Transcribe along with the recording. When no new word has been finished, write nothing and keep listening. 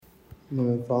In the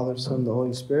name of the Father, Son, and the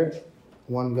Holy Spirit,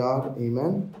 one God,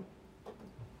 amen.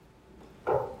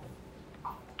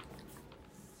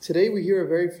 Today we hear a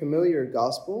very familiar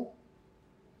gospel.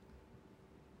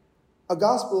 A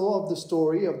gospel of the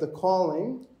story of the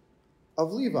calling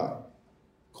of Levi.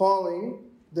 Calling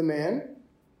the man,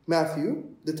 Matthew,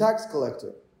 the tax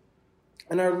collector.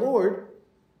 And our Lord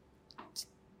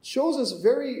shows us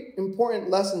very important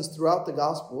lessons throughout the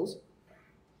Gospels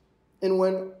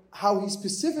and how he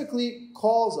specifically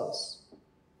calls us.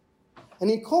 And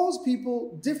he calls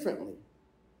people differently.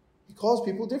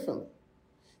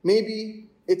 Maybe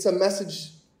it's a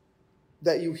message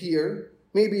that you hear.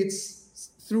 Maybe it's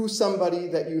through somebody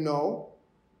that you know.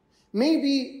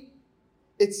 Maybe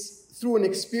it's through an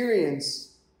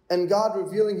experience and God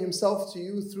revealing himself to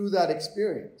you through that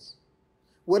experience.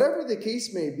 Whatever the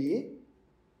case may be,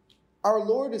 our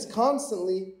Lord is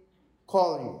constantly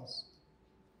calling us.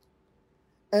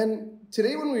 And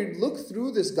today when we look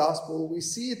through this gospel, we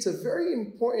see it's a very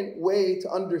important way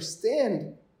to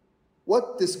understand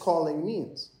what this calling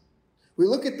means. We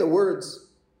look at the words,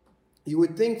 you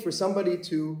would think for somebody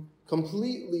to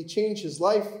completely change his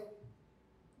life,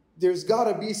 there's got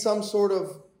to be some sort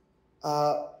of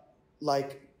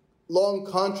long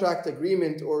contract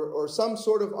agreement or some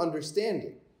sort of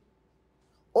understanding.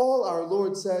 All our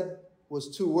Lord said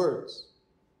was two words: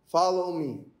 follow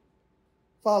me.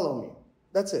 Follow me.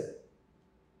 That's it.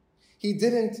 He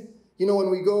didn't, when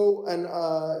we go and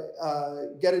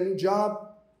get a new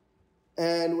job,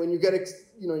 and when you get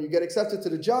accepted to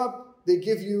the job, they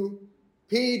give you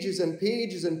pages and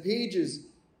pages and pages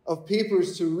of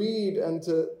papers to read and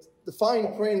to the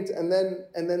fine print and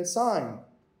then sign.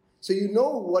 So you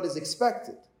know what is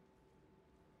expected.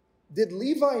 Did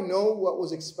Levi know what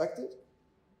was expected?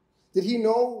 Did he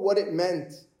know what it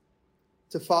meant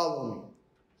to follow me?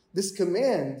 This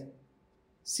command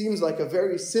seems like a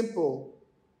very simple,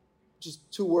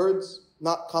 just two words,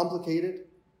 not complicated,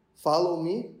 follow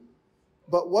me.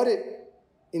 But what it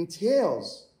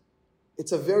entails,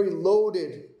 it's a very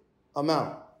loaded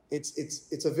amount.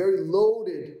 It's a very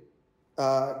loaded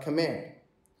command.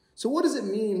 So what does it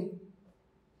mean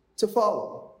to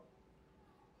follow?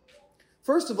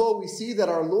 First of all, we see that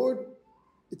our Lord,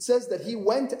 it says that he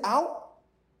went out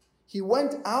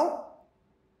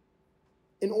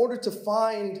in order to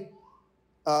find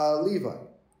Levi,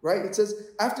 right? It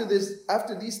says, after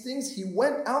these things, he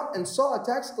went out and saw a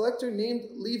tax collector named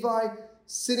Levi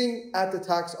sitting at the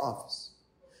tax office.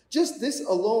 Just this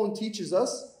alone teaches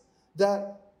us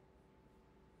that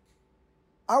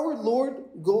our Lord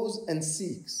goes and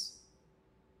seeks.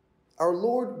 Our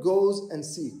Lord goes and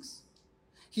seeks.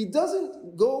 He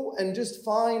doesn't go and just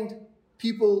find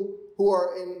people who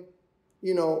are in,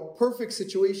 perfect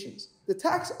situations. The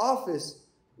tax office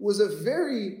was a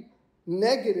very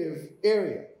negative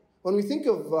area. When we think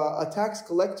of a tax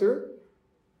collector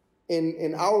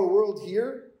in our world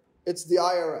here, it's the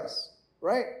IRS,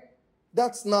 right?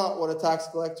 That's not what a tax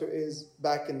collector is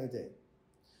back in the day.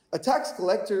 A tax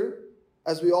collector,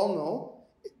 as we all know,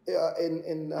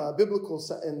 in the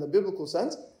biblical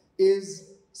sense,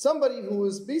 is somebody who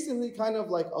is basically kind of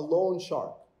like a loan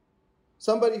shark.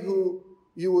 Somebody who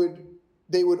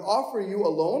they would offer you a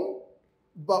loan,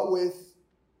 but with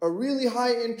a really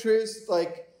high interest,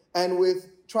 and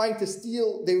with trying to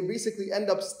steal, they would basically end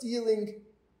up stealing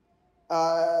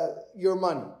your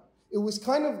money. It was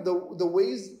kind of the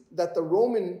ways that the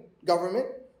Roman government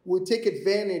would take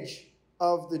advantage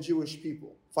of the Jewish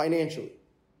people financially.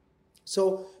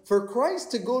 So for Christ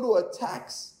to go to a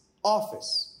tax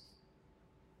office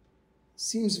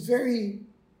seems very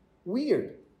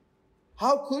weird.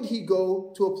 How could he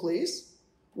go to a place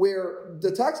where the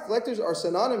tax collectors are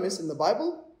synonymous in the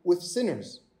Bible with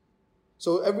sinners?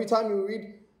 So every time you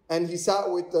read, and he sat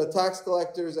with the tax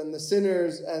collectors and the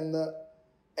sinners and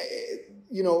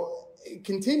it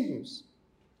continues.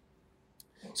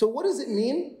 So what does it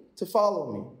mean to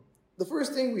follow me? The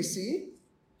first thing we see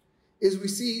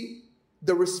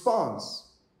the response.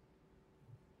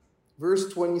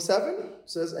 Verse 27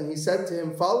 says, and he said to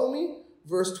him, follow me.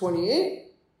 Verse 28,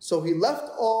 so he left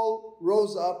all,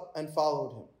 rose up, and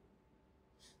followed him.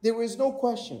 There was no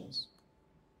questions.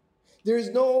 There is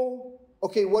no,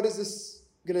 okay, what is this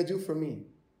going to do for me?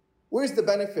 Where's the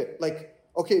benefit?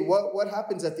 What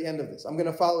happens at the end of this? I'm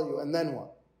going to follow you, and then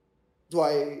what?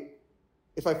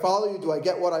 If I follow you, do I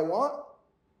get what I want?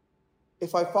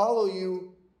 If I follow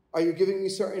you, are you giving me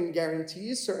certain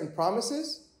guarantees, certain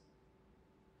promises?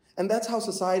 And that's how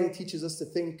society teaches us to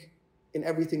think in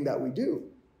everything that we do.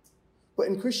 But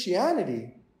in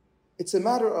Christianity, it's a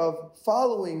matter of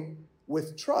following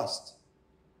with trust,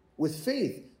 with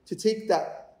faith, to take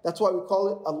that That's why we call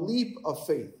it a leap of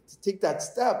faith, to take that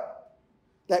step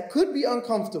that could be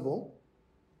uncomfortable,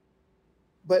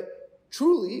 but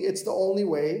truly it's the only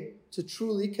way to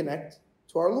truly connect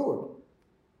to our Lord.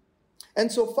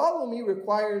 And so follow me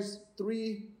requires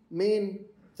three main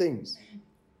things.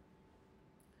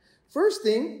 First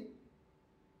thing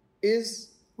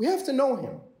is we have to know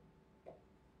him.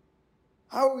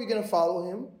 How are we going to follow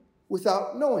him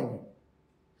without knowing him?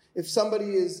 If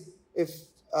somebody is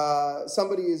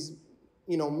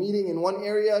meeting in one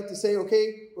area to say,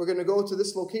 okay, we're going to go to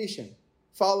this location,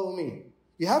 follow me.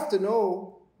 You have to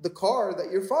know the car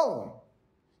that you're following.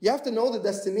 You have to know the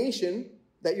destination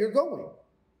that you're going.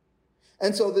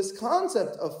 And so this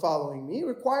concept of following me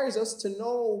requires us to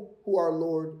know who our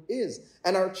Lord is.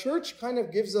 And our church kind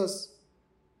of gives us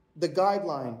the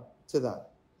guideline to that.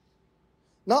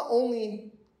 Not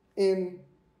only in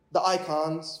the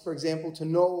icons, for example, to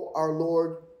know our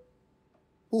Lord,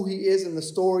 who he is in the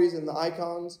stories and the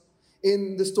icons,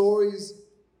 in the stories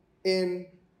in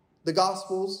the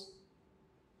Gospels,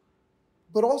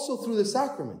 but also through the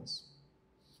sacraments.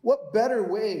 What better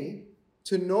way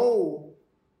to know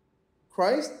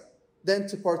Christ than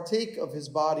to partake of his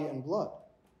body and blood?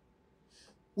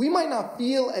 We might not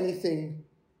feel anything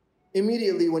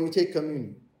immediately when you take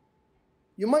communion.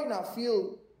 You might not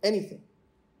feel anything.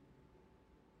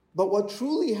 But what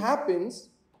truly happens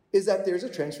is that there's a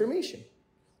transformation.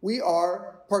 We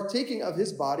are partaking of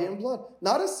his body and blood.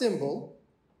 Not a symbol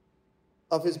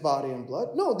of his body and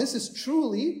blood. No, this is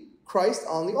truly Christ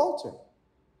on the altar.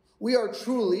 We are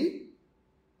truly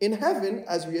in heaven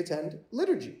as we attend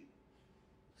liturgy.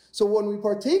 So when we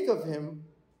partake of him,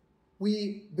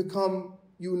 we become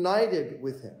united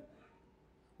with him.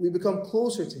 We become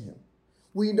closer to him.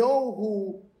 We know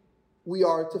who we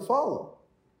are to follow.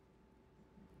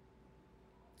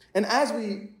 And as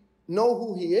we know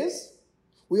who he is,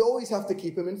 we always have to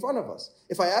keep him in front of us.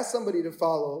 If I ask somebody to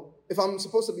follow, if I'm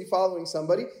supposed to be following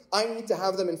somebody, I need to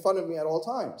have them in front of me at all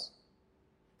times.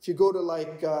 If you go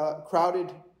to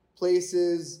crowded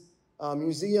places,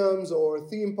 museums or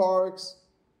theme parks,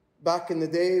 back in the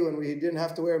day when we didn't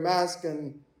have to wear a mask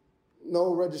and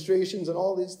no registrations and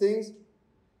all these things,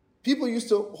 people used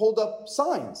to hold up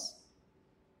signs.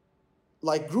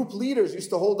 Like group leaders used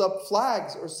to hold up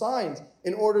flags or signs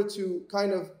in order to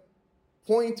kind of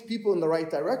point people in the right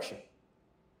direction.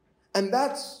 And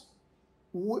that's,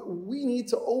 we need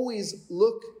to always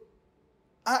look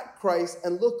at Christ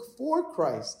and look for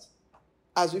Christ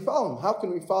as we follow him. How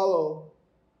can we follow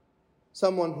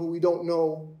someone who we don't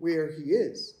know where he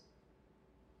is?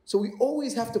 So we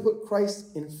always have to put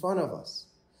Christ in front of us.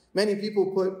 Many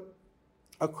people put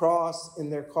a cross in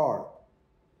their car.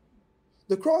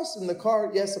 The cross in the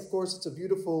car, yes, of course, it's a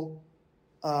beautiful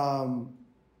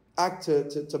act to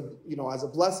as a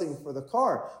blessing for the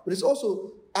car. But it's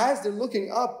also, as they're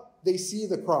looking up, they see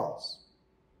the cross.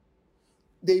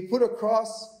 They put a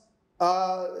cross,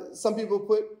 some people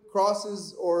put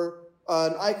crosses or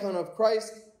an icon of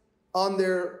Christ on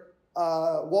their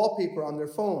wallpaper, on their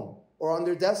phone, or on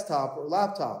their desktop or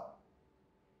laptop.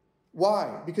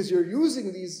 Why? Because you're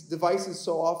using these devices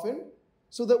so often,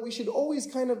 so that we should always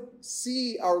kind of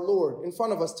see our Lord in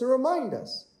front of us to remind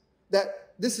us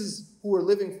that this is who we're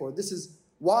living for. This is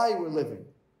why we're living.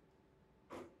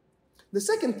 The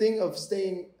second thing of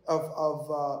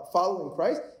following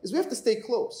Christ is we have to stay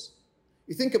close.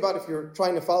 You think about if you're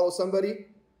trying to follow somebody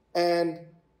and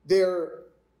they're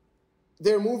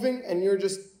moving and you're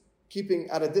just keeping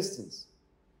at a distance.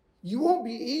 You won't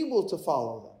be able to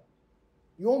follow them.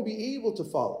 You won't be able to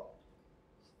follow.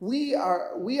 We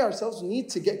ourselves need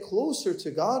to get closer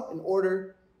to God in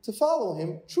order to follow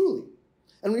him truly.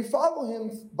 And we follow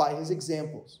him by his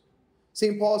examples.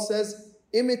 St. Paul says,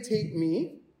 imitate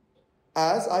me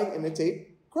as I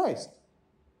imitate Christ.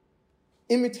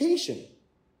 Imitation.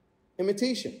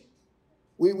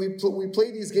 We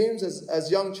play these games as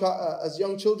young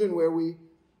children where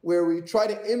we try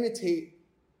to imitate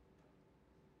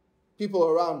people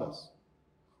around us.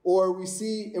 Or we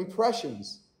see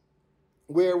impressions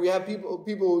where we have people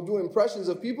who do impressions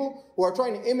of people who are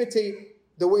trying to imitate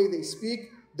the way they speak,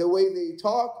 the way they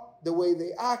talk, the way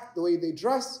they act, the way they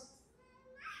dress.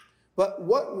 But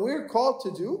what we're called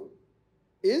to do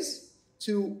is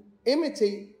to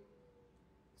imitate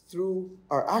through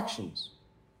our actions.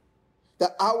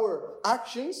 That our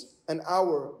actions and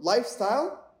our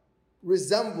lifestyle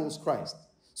resembles Christ.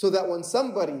 So that when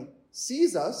somebody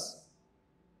sees us,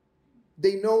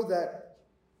 they know that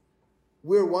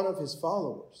we're one of his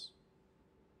followers.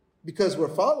 Because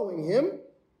we're following him,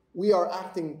 we are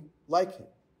acting like him.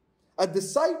 A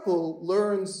disciple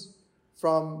learns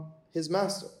from his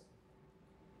master.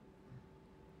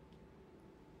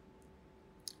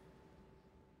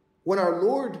 When our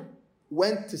Lord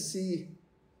went to see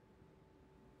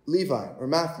Levi or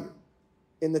Matthew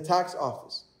in the tax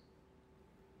office,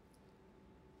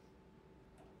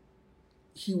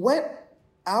 he went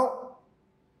out,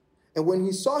 and when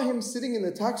he saw him sitting in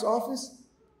the tax office,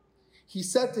 he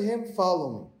said to him,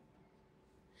 "Follow me."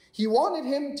 He wanted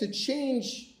him to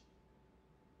change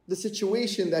the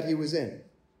situation that he was in,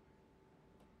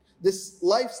 this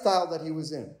lifestyle that he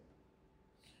was in.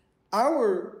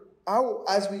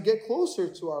 As we get closer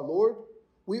to our Lord,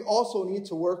 we also need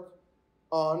to work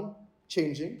on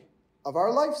changing of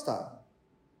our lifestyle.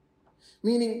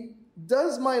 Meaning,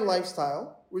 does my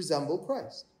lifestyle resemble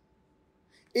Christ?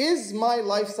 Is my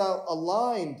lifestyle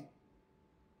aligned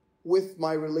with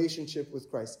my relationship with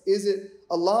Christ? Is it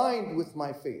aligned with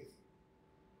my faith?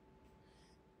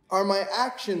 Are my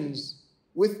actions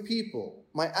with people,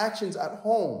 my actions at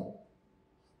home,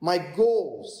 my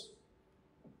goals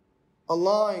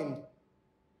aligned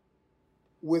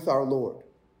with our Lord?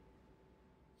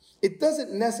 It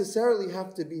doesn't necessarily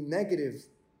have to be negative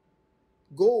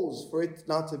goals for it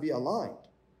not to be aligned.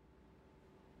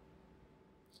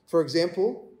 For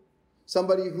example,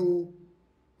 somebody who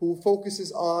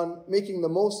focuses on making the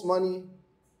most money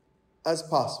as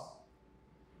possible.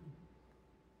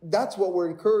 That's what we're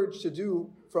encouraged to do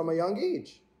from a young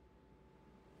age.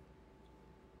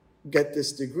 Get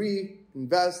this degree,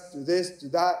 invest, do this, do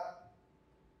that,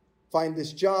 find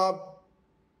this job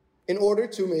in order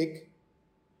to make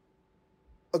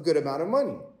a good amount of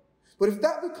money. But if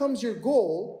that becomes your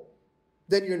goal,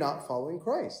 then you're not following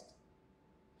Christ.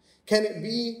 Can it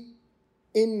be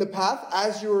in the path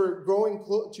as you're growing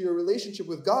to your relationship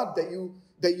with God that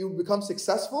you become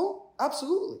successful?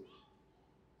 Absolutely.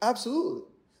 Absolutely.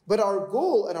 But our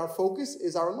goal and our focus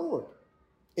is our Lord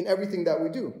in everything that we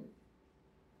do.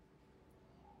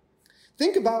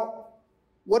 Think about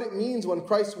what it means when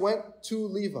Christ went to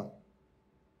Levi.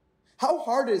 How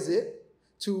hard is it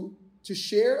to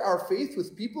share our faith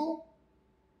with people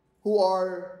who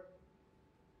are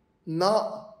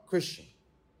not Christian?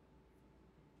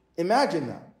 Imagine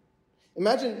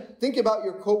that. Think about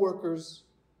your coworkers.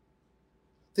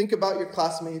 Think about your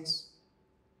classmates.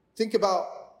 Think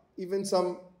about even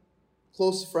some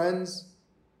close friends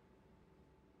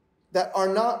that are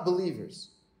not believers.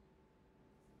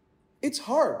 It's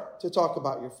hard to talk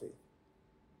about your faith.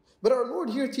 But our Lord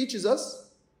here teaches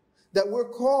us that we're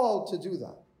called to do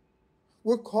that.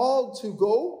 We're called to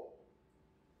go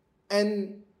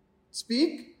and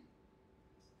speak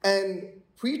and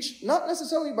preach, not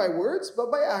necessarily by words,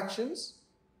 but by actions,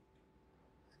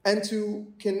 and to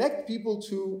connect people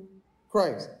to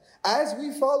Christ. As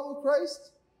we follow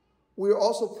Christ, we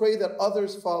also pray that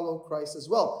others follow Christ as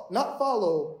well. Not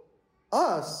follow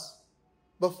us,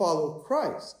 but follow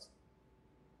Christ.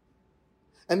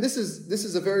 And this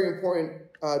is a very important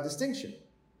distinction.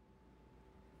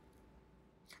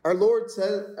 Our Lord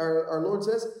says,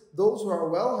 "Those who are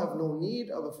well have no need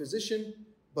of a physician,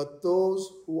 but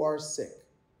those who are sick."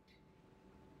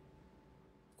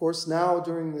 Of course, now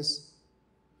during this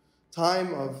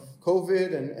time of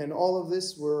COVID and all of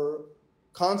this, we're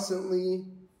constantly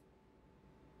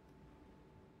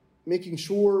making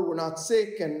sure we're not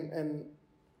sick and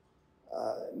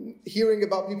hearing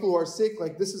about people who are sick.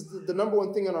 Like, this is the number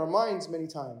one thing on our minds many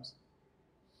times.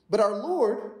 But our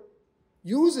Lord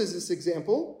uses this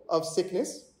example of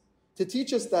sickness to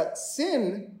teach us that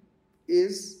sin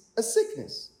is a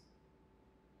sickness.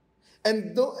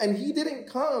 And he didn't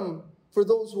come for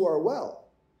those who are well.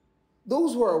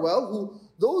 Those who are well,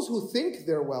 those who think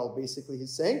they're well, basically,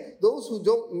 he's saying. Those who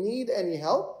don't need any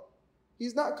help,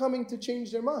 he's not coming to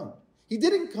change their mind. He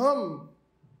didn't come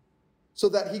so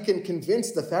that he can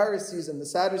convince the Pharisees and the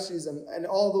Sadducees and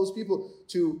all those people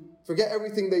to forget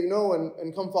everything they know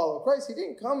and come follow Christ. He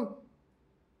didn't come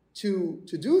to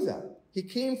do that. He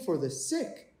came for the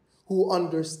sick who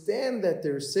understand that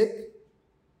they're sick,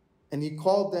 and he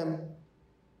called them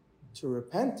to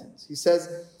repentance. He says,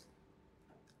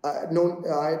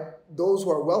 those who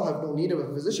are well have no need of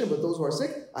a physician, but those who are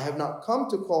sick, I have not come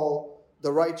to call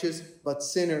the righteous, but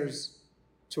sinners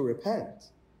to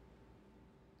repent.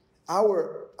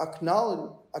 Our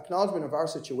acknowledgement of our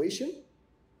situation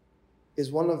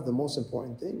is one of the most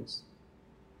important things.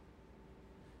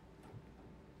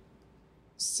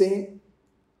 Saint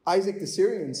Isaac the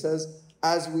Syrian says,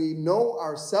 as we know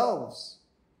ourselves,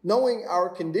 knowing our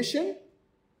condition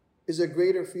is a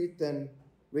greater feat than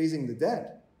raising the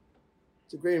dead.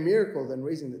 It's a greater miracle than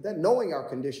raising the dead, knowing our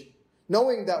condition,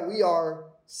 knowing that we are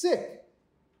sick.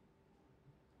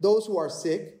 Those who are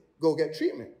sick go get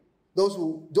treatment. Those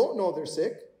who don't know they're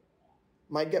sick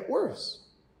might get worse.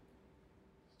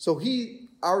 So he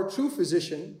our true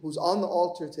physician, who's on the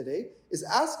altar today, is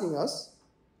asking us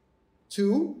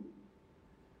to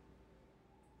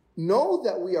know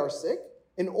that we are sick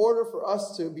in order for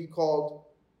us to be called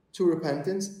to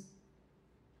repentance.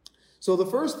 So the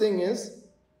first thing is,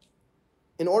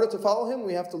 in order to follow him,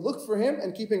 we have to look for him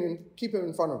and keep him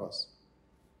in front of us.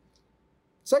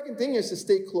 Second thing is to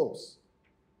stay close.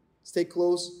 Stay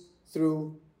close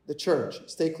through the church.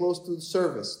 Stay close to the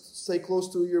service. Stay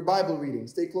close to your Bible reading.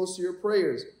 Stay close to your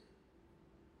prayers.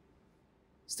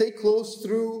 Stay close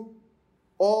through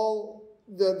all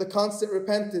the constant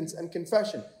repentance and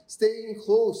confession. Staying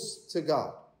close to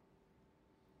God.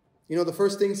 You know, the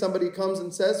first thing somebody comes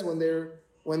and says when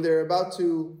they're about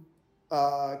to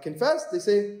confess, they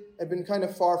say, I've been kind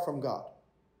of far from God.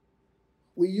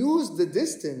 We use the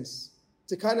distance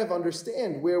to kind of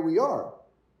understand where we are.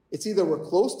 It's either we're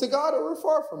close to God or we're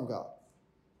far from God.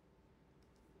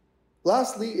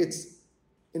 Lastly, it's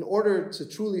in order to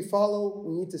truly follow,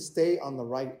 we need to stay on the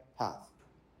right path.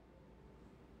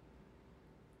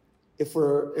 If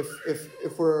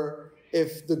the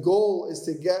goal is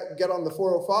to get on the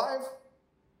 405,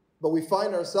 but we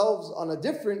find ourselves on a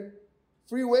different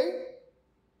freeway,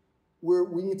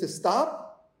 we need to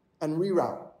stop and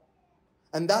reroute.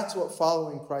 And that's what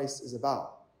following Christ is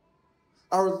about.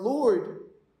 Our Lord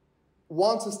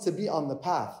wants us to be on the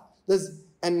path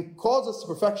and calls us to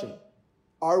perfection.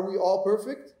 Are we all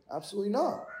perfect? Absolutely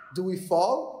not. Do we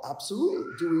fall?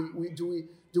 Absolutely.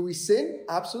 Do we sin?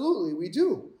 Absolutely, we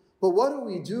do. But what do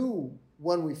we do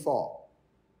when we fall?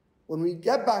 When we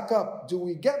get back up, do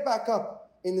we get back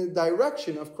up in the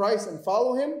direction of Christ and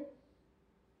follow him?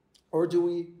 Or do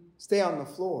we stay on the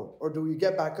floor? Or do we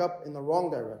get back up in the wrong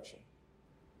direction?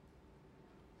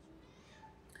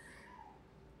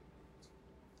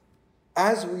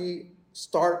 As we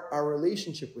start our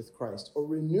relationship with Christ or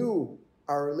renew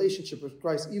our relationship with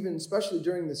Christ, even especially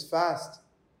during this fast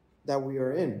that we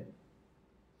are in,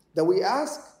 that we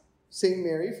ask St.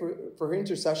 Mary for her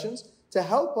intercessions to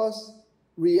help us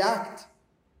react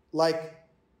like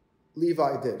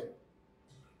Levi did,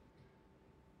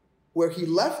 where he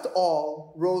left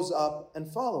all, rose up, and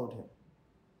followed him.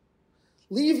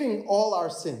 Leaving all our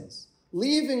sins,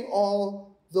 leaving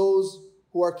all those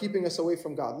who are keeping us away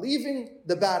from God, leaving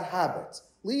the bad habits,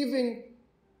 leaving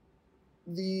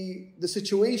the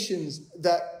situations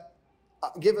that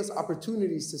give us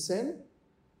opportunities to sin,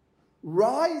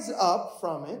 rise up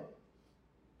from it,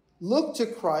 look to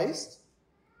Christ,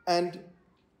 and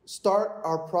start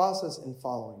our process in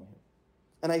following him.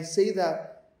 And I say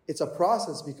that it's a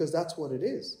process because that's what it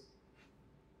is.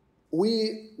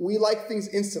 We like things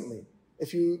instantly.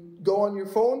 If you go on your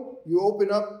phone, you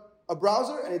open up a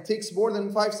browser and it takes more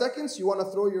than 5 seconds, you want to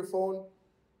throw your phone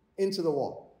into the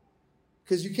wall.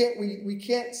 Because we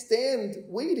can't stand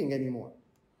waiting anymore.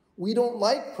 We don't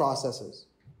like processes.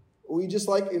 We just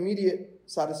like immediate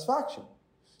satisfaction.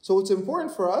 So it's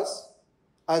important for us,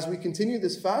 as we continue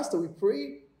this fast, that we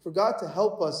pray for God to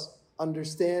help us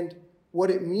understand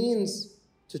what it means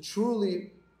to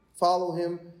truly follow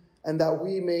him, and that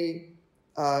we may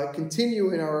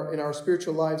continue in our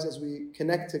spiritual lives as we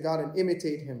connect to God and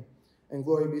imitate him. And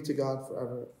glory be to God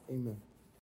forever. Amen.